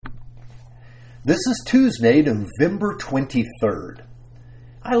This is Tuesday, November 23rd.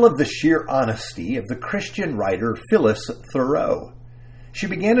 I love the sheer honesty of the Christian writer Phyllis Thoreau. She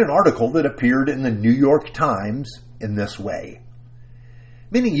began an article that appeared in the New York Times in this way.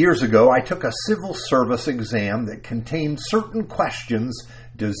 Many years ago, I took a civil service exam that contained certain questions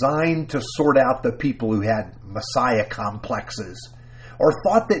designed to sort out the people who had messiah complexes, or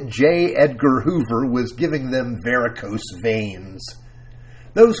thought that J. Edgar Hoover was giving them varicose veins.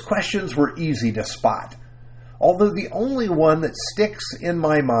 Those questions were easy to spot, although the only one that sticks in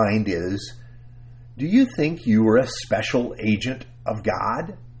my mind is, do you think you are a special agent of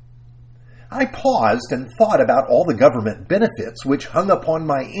God? I paused and thought about all the government benefits which hung upon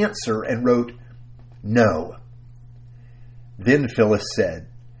my answer and wrote, no. Then Phyllis said,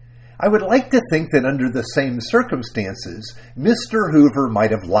 I would like to think that under the same circumstances, Mr. Hoover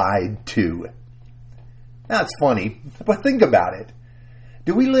might have lied too. That's funny, but think about it.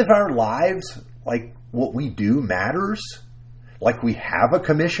 Do we live our lives like what we do matters? Like we have a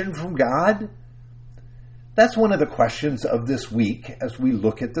commission from God? That's one of the questions of this week as we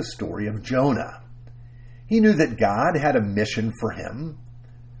look at the story of Jonah. He knew that God had a mission for him,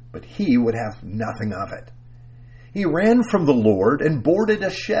 but he would have nothing of it. He ran from the Lord and boarded a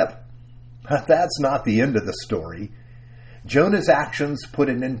ship. But that's not the end of the story. Jonah's actions put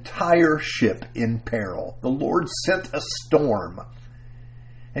an entire ship in peril. The Lord sent a storm.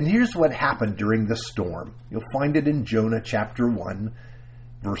 And here's what happened during the storm. You'll find it in Jonah chapter 1,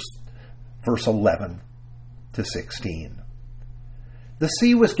 verse 11 to 16. The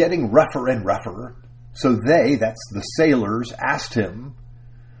sea was getting rougher and rougher, so that's the sailors, asked him,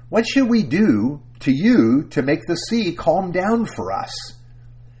 what should we do to you to make the sea calm down for us?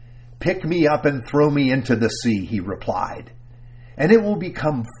 Pick me up and throw me into the sea, he replied, and it will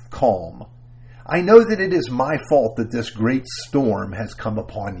become calm. I know that it is my fault that this great storm has come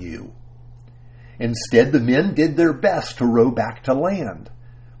upon you. Instead, the men did their best to row back to land,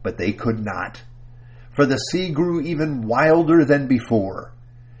 but they could not, for the sea grew even wilder than before.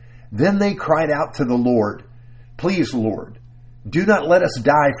 Then they cried out to the Lord, please, Lord, do not let us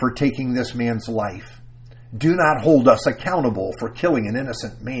die for taking this man's life. Do not hold us accountable for killing an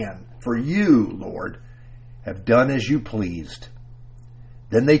innocent man, for you, Lord, have done as you pleased.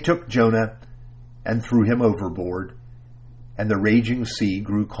 Then they took Jonah and threw him overboard, and the raging sea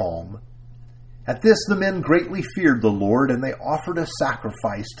grew calm. At this the men greatly feared the Lord, and they offered a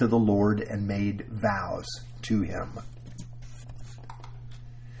sacrifice to the Lord and made vows to him.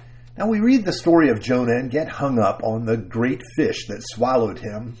 Now we read the story of Jonah and get hung up on the great fish that swallowed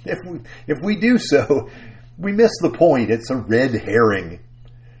him. If we do so, we miss the point. It's a red herring.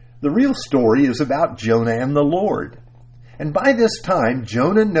 The real story is about Jonah and the Lord. And by this time,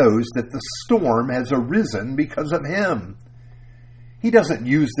 Jonah knows that the storm has arisen because of him. He doesn't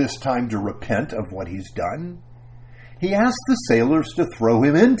use this time to repent of what he's done. He asks the sailors to throw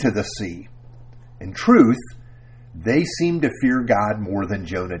him into the sea. In truth, they seem to fear God more than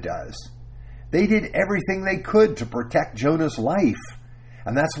Jonah does. They did everything they could to protect Jonah's life,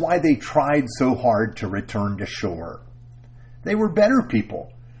 and that's why they tried so hard to return to shore. They were better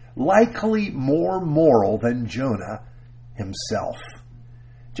people, likely more moral than Jonah himself.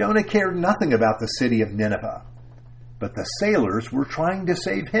 Jonah cared nothing about the city of Nineveh, but the sailors were trying to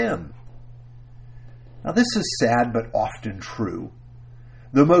save him. Now this is sad but often true.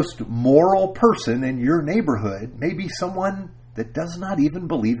 The most moral person in your neighborhood may be someone that does not even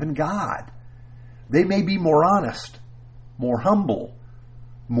believe in God. They may be more honest, more humble,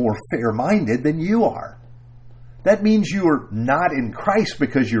 more fair-minded than you are. That means you are not in Christ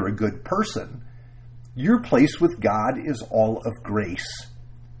because you're a good person. Your place with God is all of grace.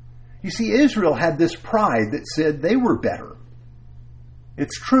 You see, Israel had this pride that said they were better.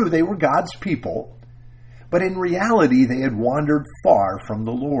 It's true, they were God's people, but in reality they had wandered far from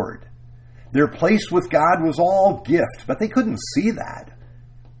the Lord. Their place with God was all gift, but they couldn't see that.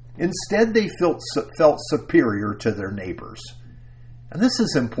 Instead, they felt superior to their neighbors. And this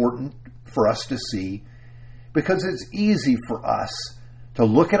is important for us to see because it's easy for us to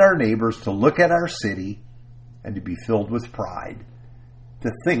look at our neighbors, to look at our city, and to be filled with pride,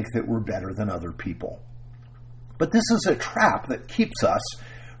 to think that we're better than other people. But this is a trap that keeps us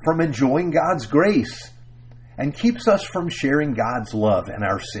from enjoying God's grace and keeps us from sharing God's love in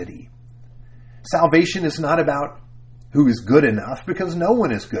our city. Salvation is not about who is good enough, because no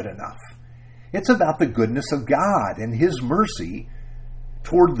one is good enough. It's about the goodness of God and His mercy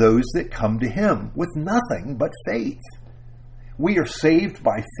toward those that come to Him with nothing but faith. We are saved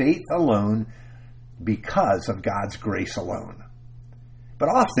by faith alone because of God's grace alone. But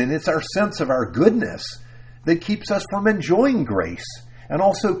often it's our sense of our goodness that keeps us from enjoying grace and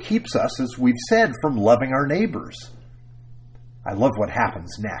also keeps us, as we've said, from loving our neighbors. I love what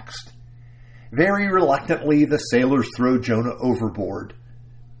happens next. Very reluctantly, the sailors throw Jonah overboard.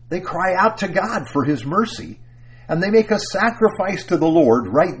 They cry out to God for his mercy, and they make a sacrifice to the Lord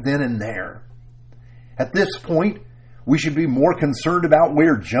right then and there. At this point, we should be more concerned about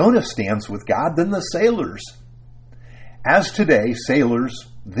where Jonah stands with God than the sailors. As today, sailors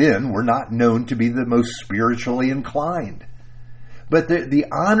then were not known to be the most spiritually inclined. But the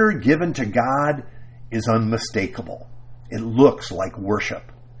honor given to God is unmistakable. It looks like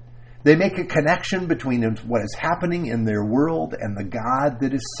worship. They make a connection between what is happening in their world and the God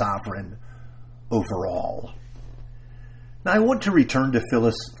that is sovereign over all. Now, I want to return to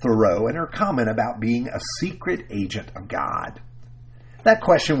Phyllis Thoreau and her comment about being a secret agent of God. That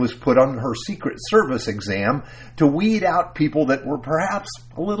question was put on her Secret Service exam to weed out people that were perhaps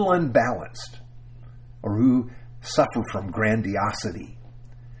a little unbalanced or who suffer from grandiosity.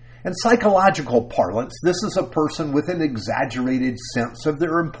 In psychological parlance, this is a person with an exaggerated sense of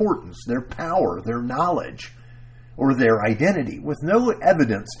their importance, their power, their knowledge, or their identity, with no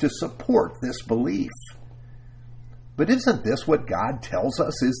evidence to support this belief. But isn't this what God tells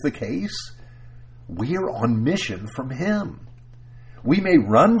us is the case? We are on mission from Him. We may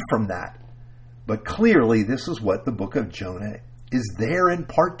run from that, but clearly this is what the book of Jonah is there in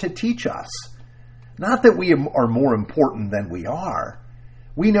part to teach us. Not that we are more important than we are.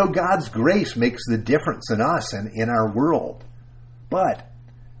 We know God's grace makes the difference in us and in our world. But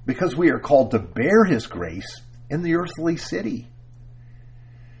because we are called to bear His grace in the earthly city.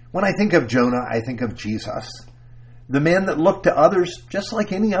 When I think of Jonah, I think of Jesus, the man that looked to others just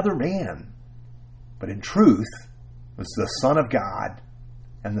like any other man, but in truth was the Son of God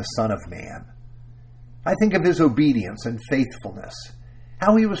and the Son of Man. I think of His obedience and faithfulness,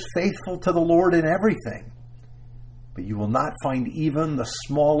 how He was faithful to the Lord in everything. But you will not find even the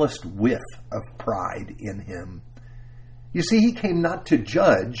smallest whiff of pride in Him. You see, He came not to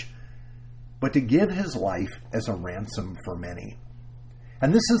judge, but to give His life as a ransom for many.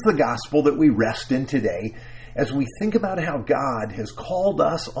 And this is the gospel that we rest in today as we think about how God has called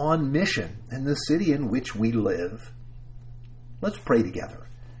us on mission in the city in which we live. Let's pray together.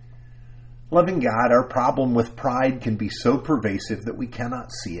 Loving God, our problem with pride can be so pervasive that we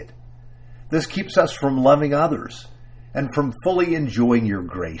cannot see it. This keeps us from loving others and from fully enjoying your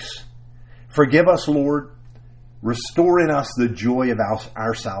grace. Forgive us, Lord. Restore in us the joy of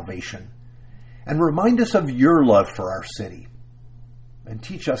our salvation. And remind us of your love for our city. And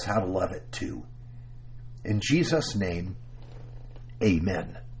teach us how to love it too. In Jesus' name,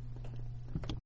 amen.